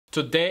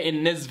Today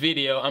in this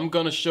video, I'm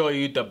going to show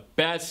you the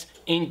best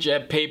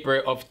inkjet paper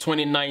of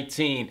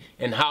 2019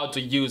 and how to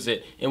use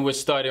it. And we're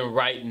starting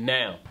right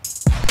now.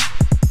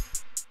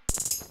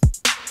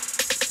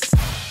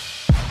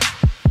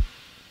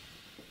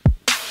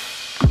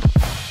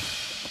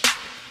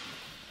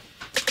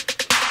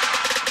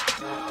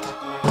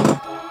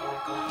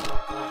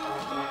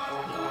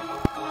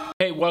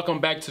 Hey, welcome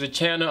back to the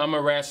channel. I'm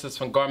Erastus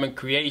from Garment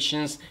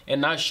Creations,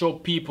 and I show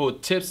people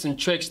tips and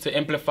tricks to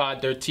amplify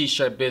their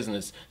t-shirt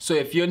business. So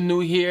if you're new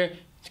here,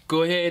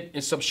 go ahead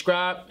and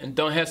subscribe, and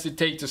don't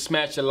hesitate to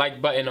smash the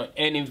like button on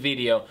any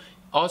video.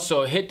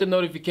 Also, hit the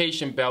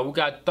notification bell. We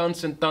got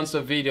tons and tons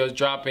of videos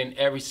dropping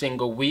every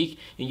single week,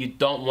 and you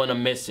don't want to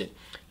miss it.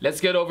 Let's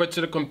get over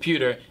to the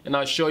computer, and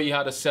I'll show you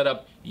how to set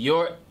up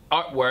your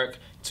artwork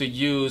to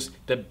use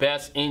the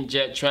best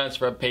inkjet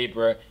transfer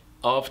paper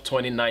of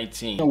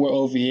 2019. We're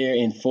over here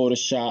in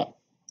Photoshop,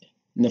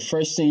 and the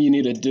first thing you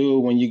need to do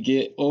when you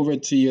get over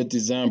to your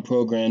design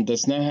program,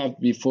 does not have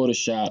to be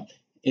Photoshop,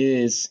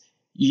 is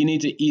you need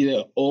to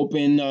either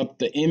open up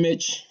the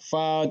image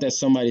file that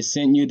somebody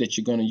sent you that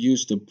you're going to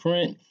use to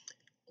print,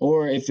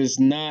 or if it's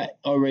not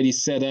already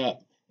set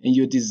up and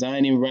you're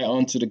designing right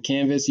onto the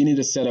canvas, you need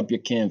to set up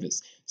your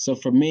canvas. So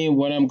for me,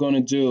 what I'm going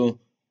to do,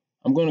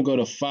 I'm going to go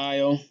to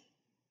File,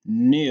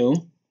 New,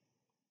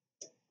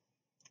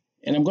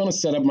 and I'm going to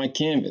set up my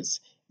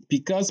canvas.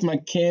 Because my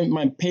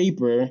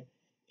paper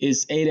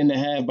is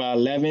 8.5 by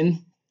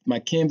 11, my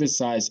canvas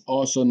size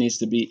also needs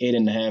to be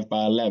 8.5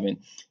 by 11.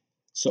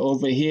 So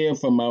over here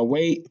for my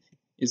weight,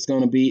 it's going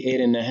to be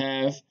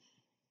 8.5,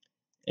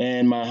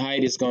 and my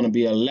height is going to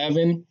be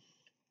 11.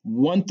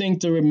 One thing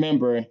to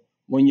remember,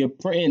 when you're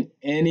printing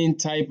any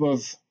type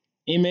of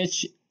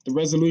image, the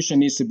resolution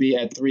needs to be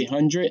at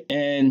 300,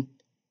 and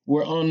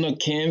we're on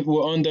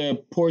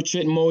the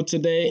portrait mode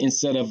today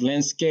instead of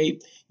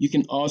landscape. You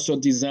can also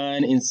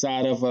design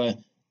inside of a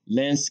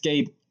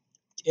landscape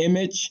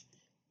image,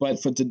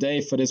 but for today,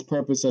 for this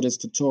purpose of this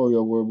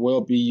tutorial, we will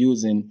be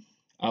using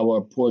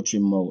our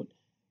portrait mode.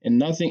 And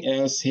nothing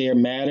else here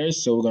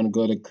matters, so we're going to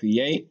go to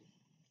Create.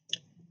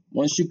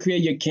 Once you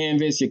create your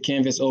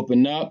canvas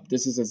open up.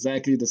 This is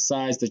exactly the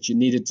size that you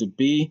need it to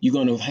be. You're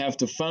going to have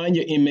to find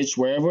your image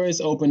wherever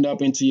it's opened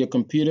up into your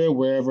computer,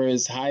 wherever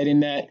it's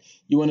hiding at.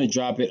 You want to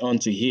drop it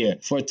onto here.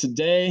 For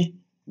today,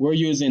 we're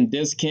using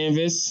this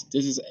canvas.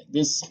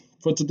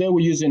 For today, we're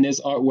using this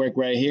artwork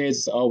right here.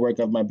 It's the artwork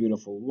of my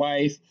beautiful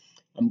wife.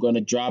 I'm going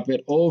to drop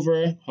it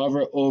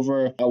hover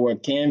over our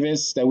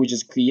canvas that we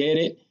just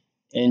created,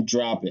 and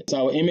drop it.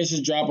 So our image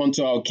is dropped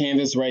onto our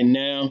canvas right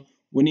now.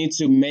 We need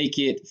to make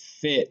it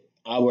fit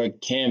our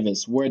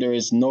canvas where there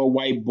is no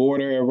white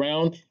border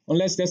around,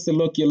 unless that's the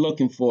look you're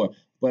looking for.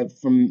 But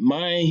from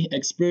my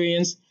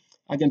experience,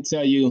 I can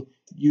tell you,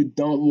 you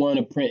don't want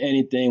to print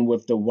anything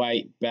with the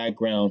white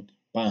background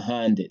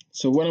behind it.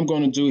 So what I'm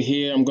going to do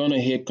here, I'm going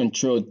to hit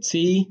Control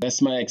T.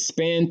 That's my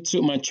expand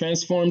tool, my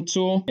transform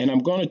tool. And I'm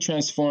going to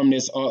transform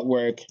this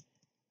artwork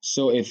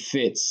so it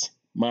fits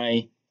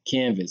my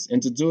canvas.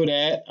 And to do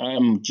that,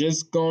 I'm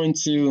just going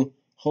to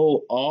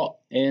hold Alt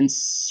and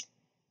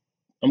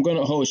I'm going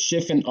to hold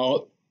Shift and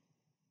Alt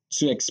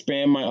to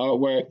expand my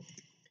artwork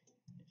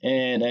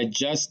and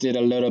adjust it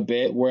a little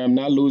bit where I'm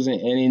not losing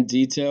any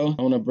detail.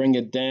 I want to bring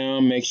it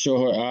down, make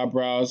sure her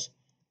eyebrows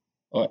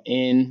are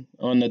in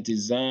on the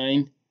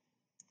design.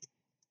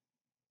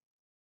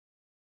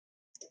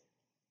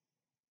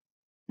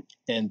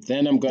 And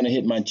then I'm going to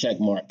hit my check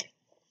mark.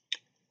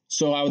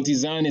 So our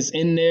design is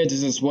in there.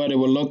 This is what it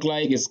will look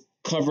like. It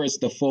covers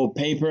the full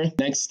paper.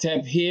 Next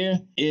step here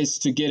is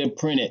to get it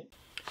printed.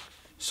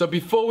 So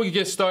before we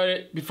get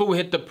started, before we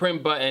hit the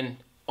print button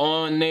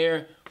on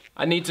there,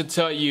 I need to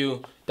tell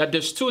you that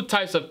there's two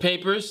types of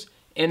papers,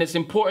 and it's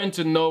important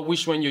to know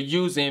which one you're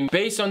using.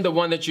 Based on the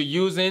one that you're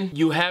using,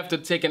 you have to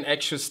take an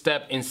extra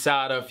step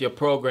inside of your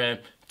program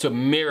to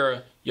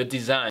mirror your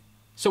design.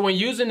 So when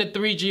using the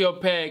 3G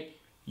opaque,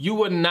 you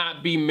would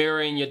not be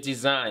mirroring your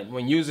design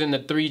when using the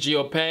 3G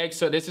opaque.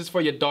 So this is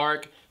for your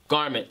dark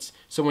garments.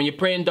 So when you're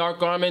printing dark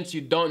garments,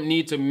 you don't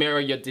need to mirror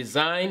your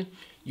design.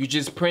 You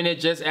just print it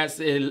just as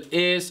it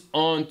is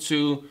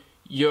onto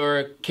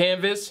your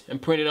canvas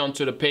and print it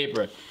onto the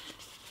paper.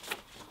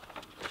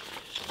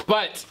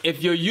 But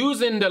if you're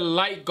using the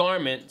light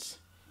garments,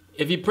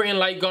 if you're printing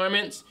light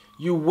garments,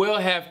 you will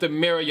have to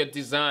mirror your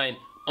design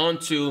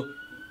onto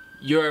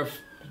your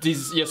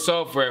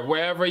software.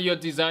 Wherever you're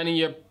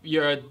designing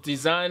your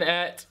design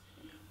at,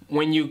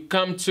 when you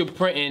come to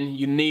printing,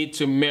 you need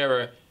to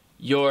mirror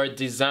your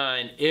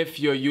design if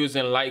you're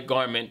using light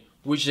garment,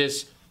 which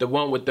is the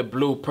one with the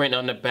blue print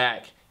on the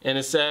back, and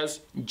it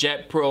says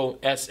Jet Pro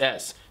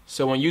SS.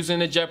 So when using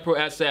the Jet Pro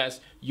SS,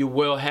 you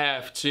will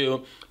have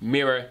to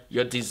mirror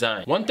your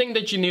design. One thing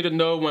that you need to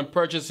know when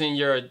purchasing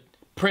your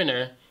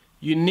printer,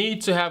 you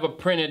need to have a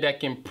printer that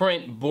can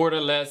print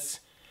borderless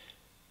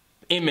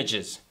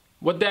images.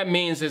 What that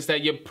means is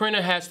that your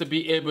printer has to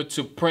be able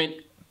to print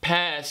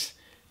past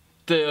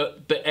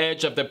the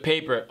edge of the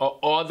paper, or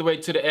all the way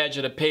to the edge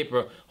of the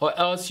paper, or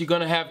else you're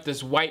gonna have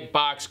this white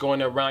box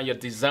going around your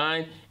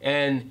design,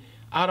 and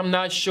I'm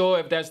not sure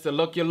if that's the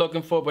look you're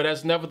looking for, but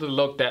that's never the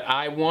look that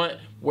I want,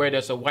 where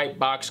there's a white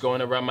box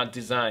going around my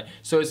design.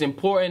 So it's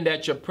important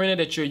that your printer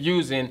that you're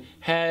using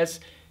has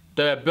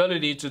the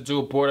ability to do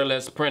a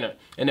borderless printer.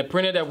 And the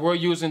printer that we're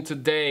using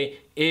today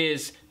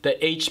is the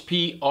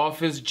HP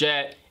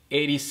OfficeJet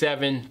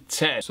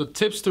 8710. So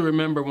tips to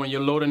remember when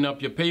you're loading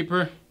up your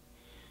paper: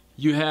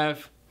 you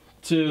have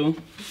to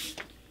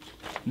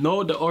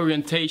know the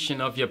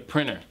orientation of your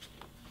printer.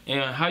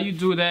 And how you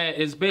do that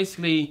is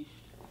basically,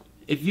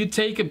 if you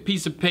take a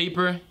piece of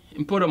paper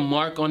and put a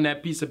mark on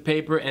that piece of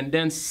paper and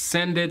then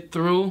send it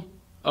through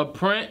a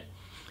print,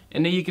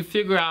 and then you can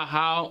figure out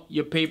how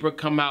your paper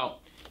come out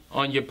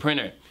on your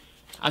printer.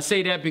 I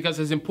say that because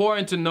it's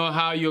important to know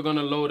how you're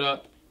gonna load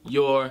up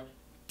your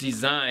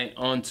design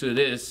onto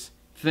this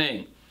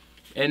thing.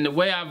 And the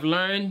way I've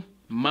learned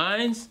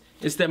mine's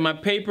is that my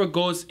paper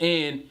goes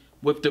in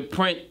with the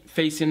print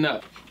facing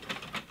up.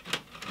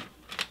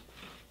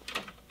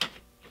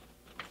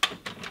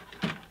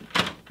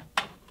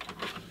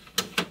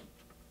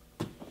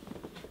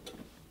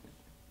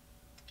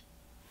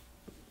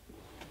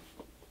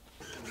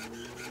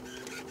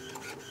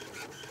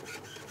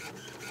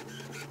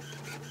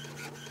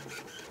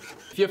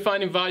 If you're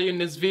finding value in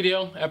this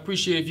video, I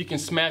appreciate if you can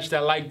smash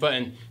that like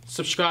button,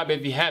 subscribe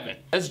if you haven't.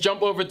 Let's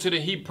jump over to the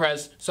heat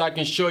press so I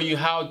can show you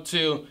how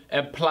to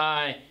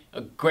apply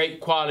a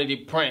great quality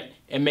print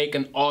and make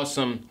an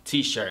awesome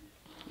t-shirt.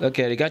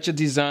 Okay, you got your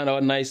design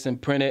all nice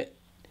and printed.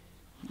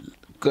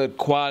 Good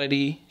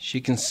quality, as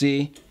you can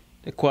see.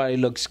 The quality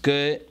looks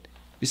good,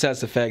 besides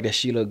the fact that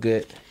she look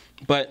good.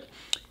 But,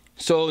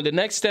 so the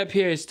next step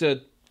here is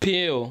to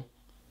peel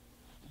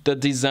the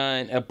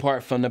design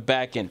apart from the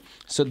back end.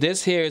 So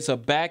this here is a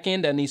back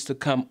end that needs to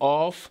come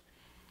off,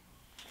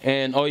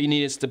 and all you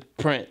need is to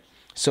print.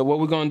 So what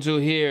we're gonna do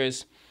here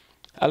is,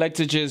 I like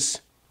to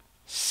just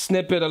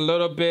snip it a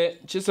little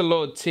bit, just a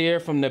little tear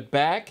from the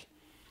back.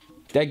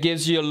 That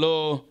gives you a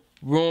little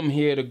room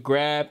here to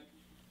grab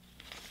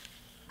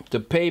the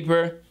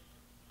paper.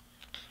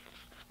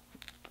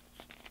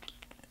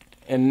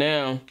 And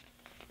now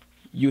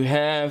you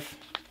have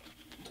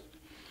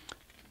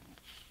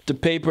the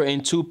paper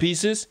in two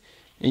pieces,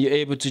 and you're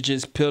able to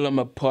just peel them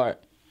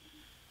apart.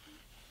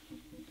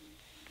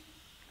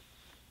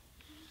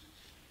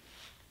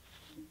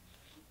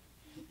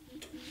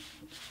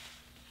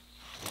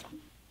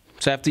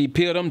 So after you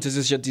peel them, this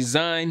is your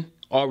design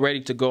all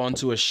ready to go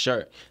onto a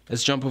shirt.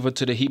 Let's jump over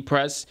to the heat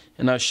press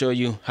and I'll show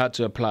you how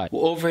to apply.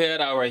 We're over here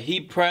at our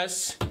heat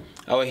press.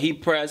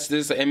 This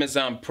is an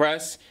Amazon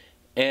press.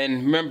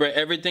 And remember,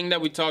 everything that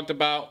we talked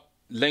about,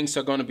 links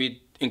are going to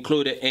be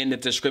included in the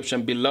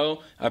description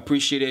below. I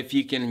appreciate it if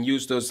you can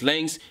use those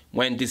links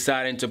when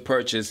deciding to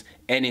purchase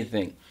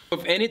anything.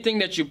 With anything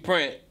that you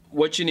print,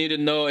 what you need to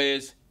know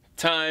is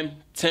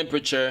time,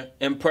 temperature,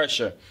 and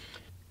pressure.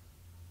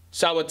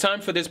 So our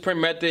time for this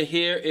print method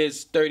here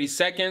is 30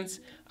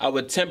 seconds.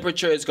 Our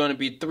temperature is going to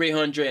be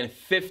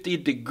 350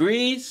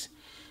 degrees.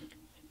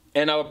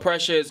 And our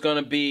pressure is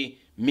going to be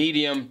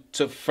medium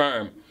to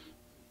firm.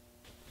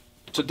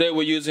 Today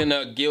we're using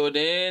a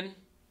Gildan.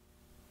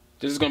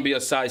 This is going to be a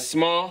size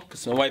small,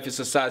 because my wife is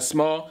a size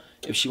small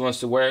if she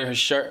wants to wear her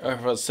shirt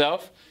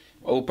herself.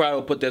 Or we'll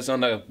probably put this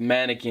on a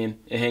mannequin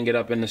and hang it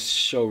up in the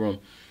showroom.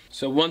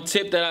 So one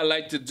tip that I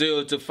like to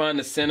do to find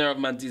the center of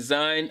my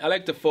design, I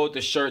like to fold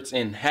the shirts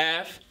in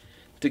half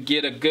to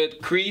get a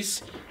good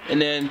crease, and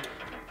then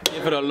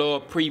give it a little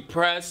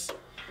pre-press.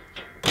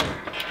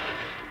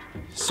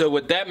 So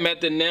with that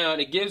method now,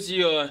 it gives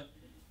you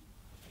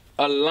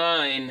a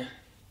line,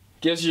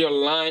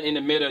 in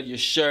the middle of your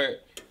shirt.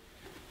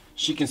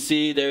 As you can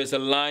see, there's a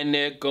line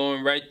there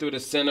going right through the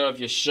center of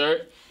your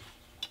shirt.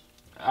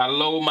 I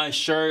load my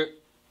shirts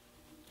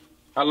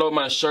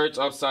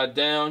upside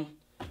down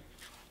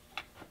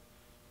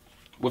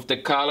with the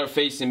collar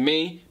facing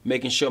me,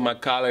 making sure my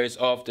collar is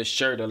off the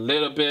shirt a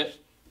little bit.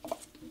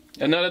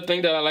 Another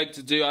thing that I like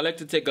to do, I like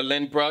to take a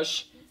lint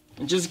brush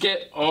and just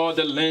get all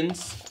the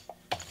lints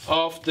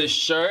off the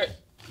shirt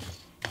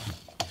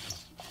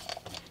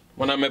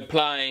when I'm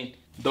applying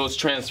those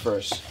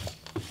transfers.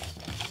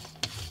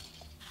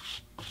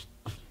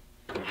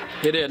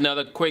 Hit it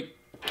another quick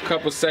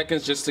couple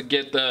seconds just to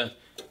get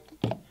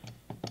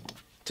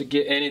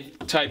any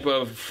type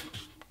of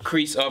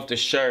crease off the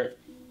shirt.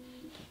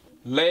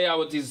 Lay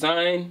our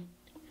design,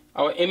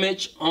 our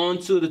image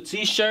onto the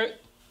t-shirt,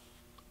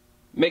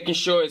 making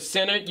sure it's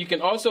centered. You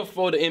can also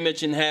fold the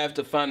image in half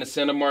to find the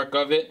center mark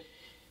of it.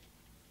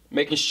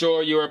 Making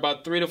sure you're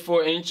about 3 to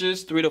 4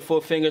 inches, 3 to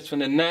 4 fingers from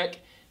the neck.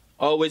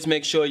 Always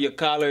make sure your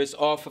collar is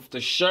off of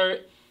the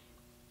shirt.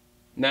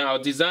 Now, our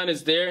design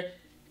is there.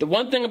 The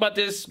one thing about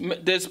this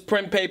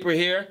print paper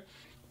here,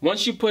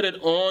 once you put it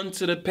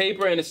onto the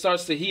paper and it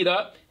starts to heat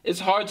up, it's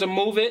hard to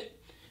move it.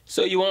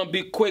 So you want to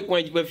be quick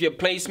with your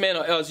placement,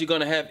 or else you're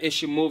going to have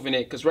issue moving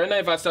it. Because right now,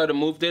 if I start to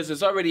move this,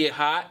 it's already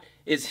hot.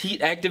 It's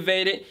heat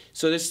activated.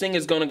 So this thing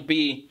is going to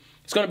be,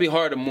 it's going to be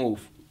hard to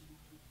move.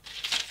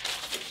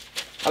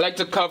 I like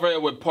to cover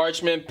it with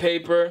parchment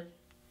paper.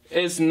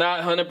 It's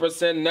not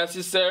 100%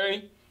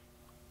 necessary,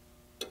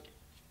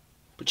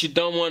 But you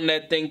don't want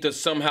that thing to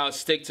somehow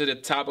stick to the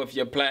top of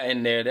your plat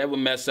in there. That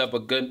would mess up a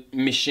good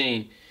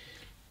machine.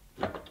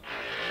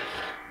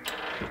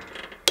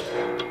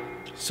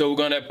 So we're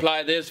gonna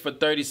apply this for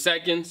 30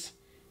 seconds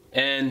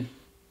and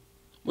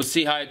we'll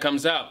see how it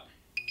comes out.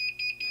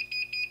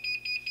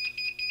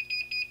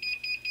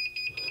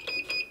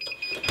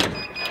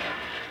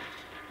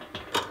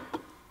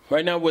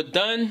 Right now we're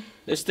done.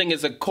 This thing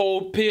is a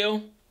cold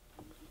peel.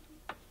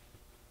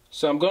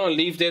 So I'm gonna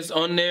leave this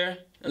on there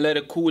and let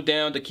it cool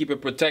down to keep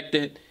it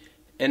protected.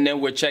 And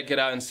then we'll check it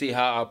out and see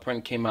how our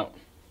print came out.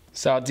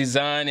 So our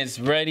design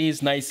is ready,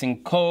 it's nice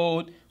and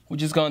cold. We're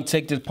just gonna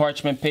take this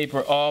parchment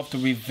paper off to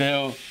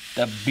reveal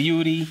the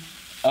beauty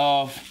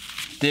of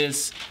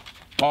this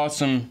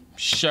awesome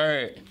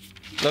shirt.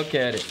 Look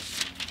at it.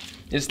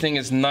 This thing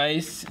is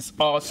nice, it's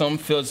awesome,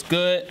 feels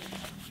good,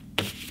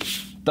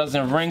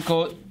 doesn't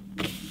wrinkle,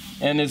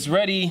 and it's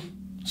ready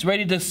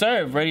to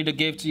serve, ready to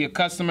give to your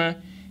customer.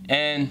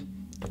 And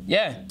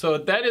yeah, so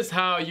that is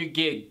how you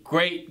get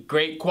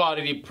great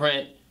quality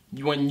print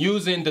when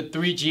using the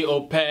 3G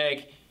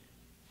opaque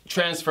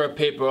transfer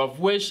paper,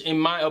 of which in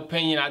my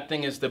opinion I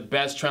think is the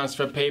best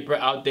transfer paper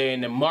out there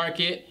in the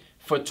market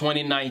for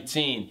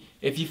 2019.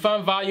 If you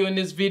found value in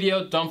this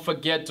video, don't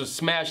forget to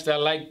smash that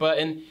like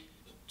button.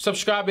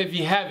 Subscribe if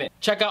you haven't.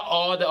 Check out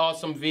all the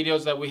awesome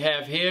videos that we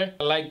have here.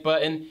 Like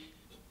button.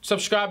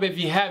 Subscribe if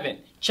you haven't.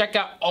 Check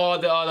out all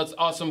the other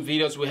awesome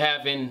videos we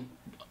have in.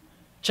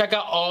 Check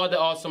out all the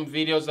awesome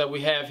videos that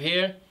we have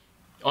here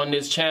on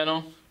this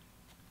channel.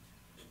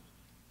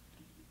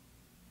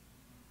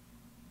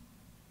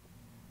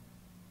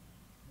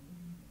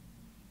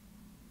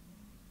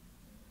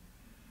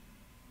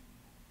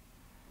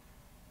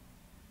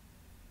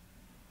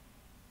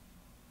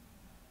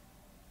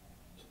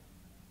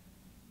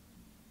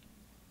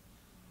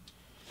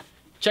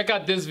 Check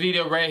out this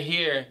video right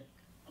here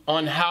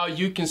on how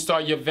you can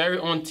start your very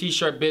own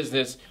t-shirt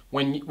business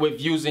with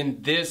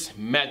using this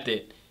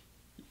method.